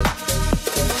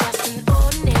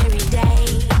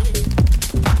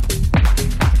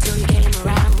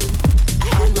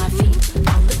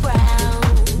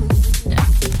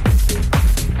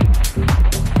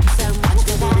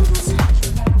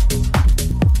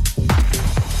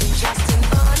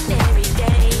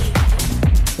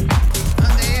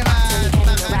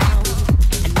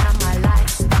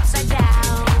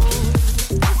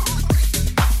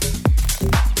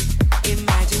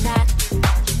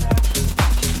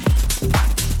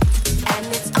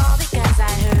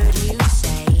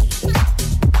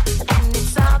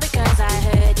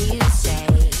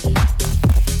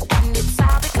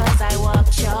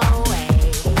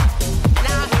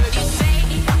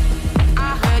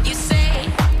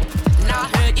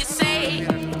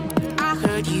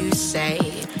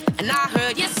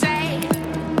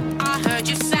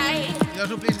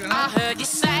please, you know? I heard you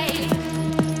say,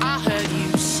 I heard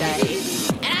you say,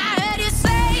 and I heard you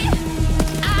say,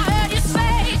 I heard you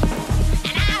say,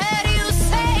 and I heard you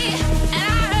say, and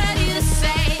I heard you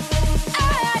say, I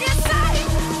heard you say,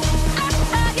 I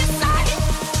heard you say,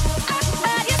 I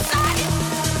heard you say,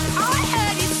 oh, I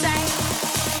heard you say,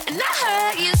 and I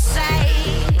heard you say.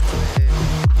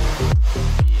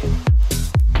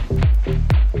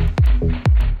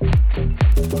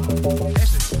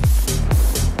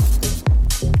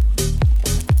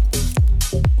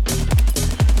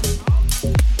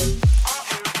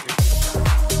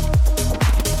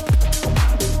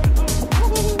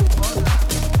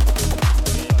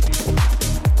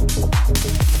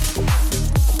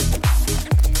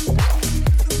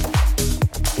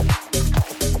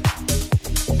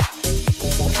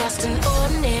 Just an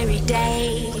ordinary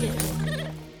day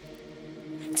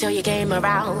till you came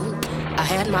around. I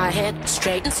had my head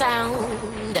straight and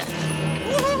sound,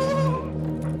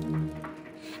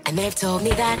 and they've told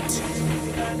me that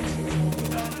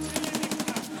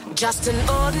just an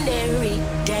ordinary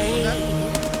day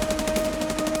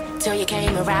till you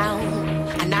came around,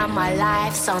 and now my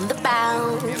life's on the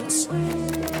bounce,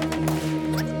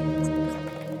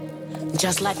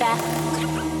 just like that.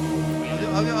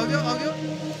 Audio.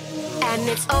 And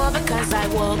it's all because I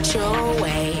walked your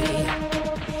way.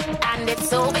 And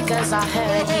it's all because I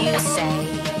heard you say,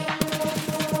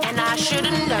 and I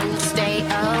should've known to stay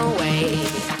away.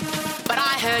 But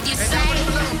I heard you say,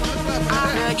 I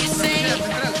heard you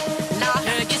say,